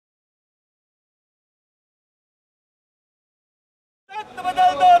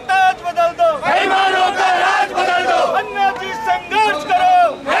बदल दो, ताज बदल दो, बेईमानों का राज बदल दो, अन्ना जी संघर्ष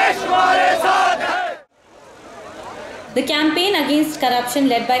करो, देश हमारे साथ है। The campaign against corruption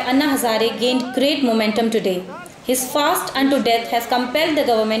led by Anna Hazare gained great momentum today. His fast unto death has compelled the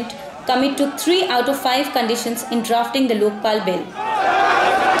government commit to 3 out of 5 conditions in drafting the Lokpal bill.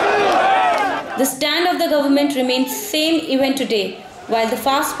 The stand of the government remains same even today, while the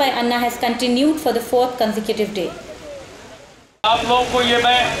fast by Anna has continued for the 4th consecutive day. आप लोगों को ये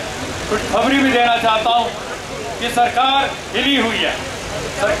मैं खुशखबरी भी देना चाहता हूँ कि सरकार हिली हुई है।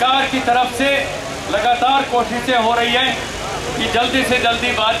 सरकार की तरफ से लगातार कोशिशें हो रही हैं कि जल्दी से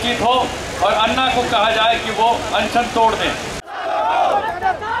जल्दी बातचीत हो और अन्ना को कहा जाए कि वो अनशन तोड़ दें।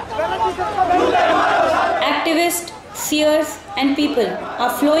 Activists, seers and people are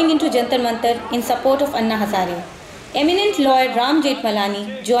flowing into Jantar Mantar in support of Anna Hazare. Eminent lawyer Ram Jetmalani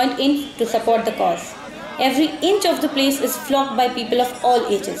joined in to support the cause. Every inch of the place is flocked by people of all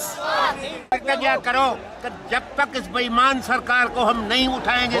ages. करो जब तक इस बेईमान सरकार को हम नहीं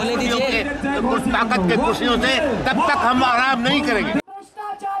उठाएंगे ताकत के कुर्सियों से, तब तक हम आराम नहीं करेंगे।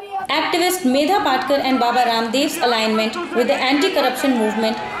 Activist Medha Patkar and Baba Ramdev's alignment with the anti-corruption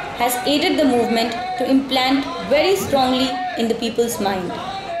movement has aided the movement to implant very strongly in the people's mind.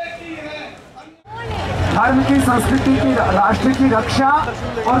 धर्म की, संस्कृति की, राष्ट्र की रक्षा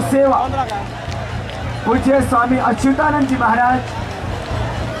और सेवा पूज्य स्वामी अच्युतानंद जी महाराज,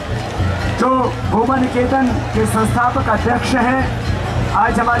 जो भूमन निकेतन के संस्थापक अध्यक्ष हैं,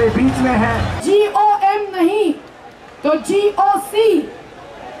 आज हमारे बीच में हैं। GOM नहीं तो GOC,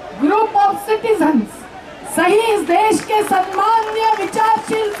 ग्रुप ऑफ सिटीजन्स, सही इस देश के सम्मान्य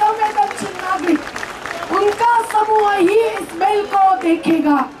विचारशील संवेदनशील नागरिक, उनका समूह ही इस बिल को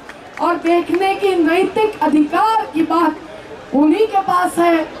देखेगा और देखने की नैतिक अधिकार की बात उन्हीं के पास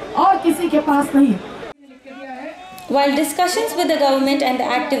है और किसी के पास नहीं। While discussions with the government and the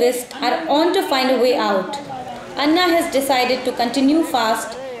activists are on to find a way out, Anna has decided to continue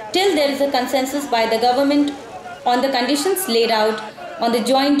fast till there is a consensus by the government on the conditions laid out on the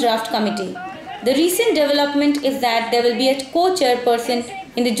Joint Draft Committee. The recent development is that there will be a co-chairperson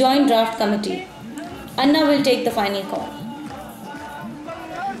in the Joint Draft Committee. Anna will take the final call.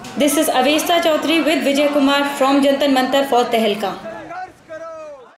 This is Avesta Chaudhary with Vijay Kumar from Jantar Mantar for Tehelka.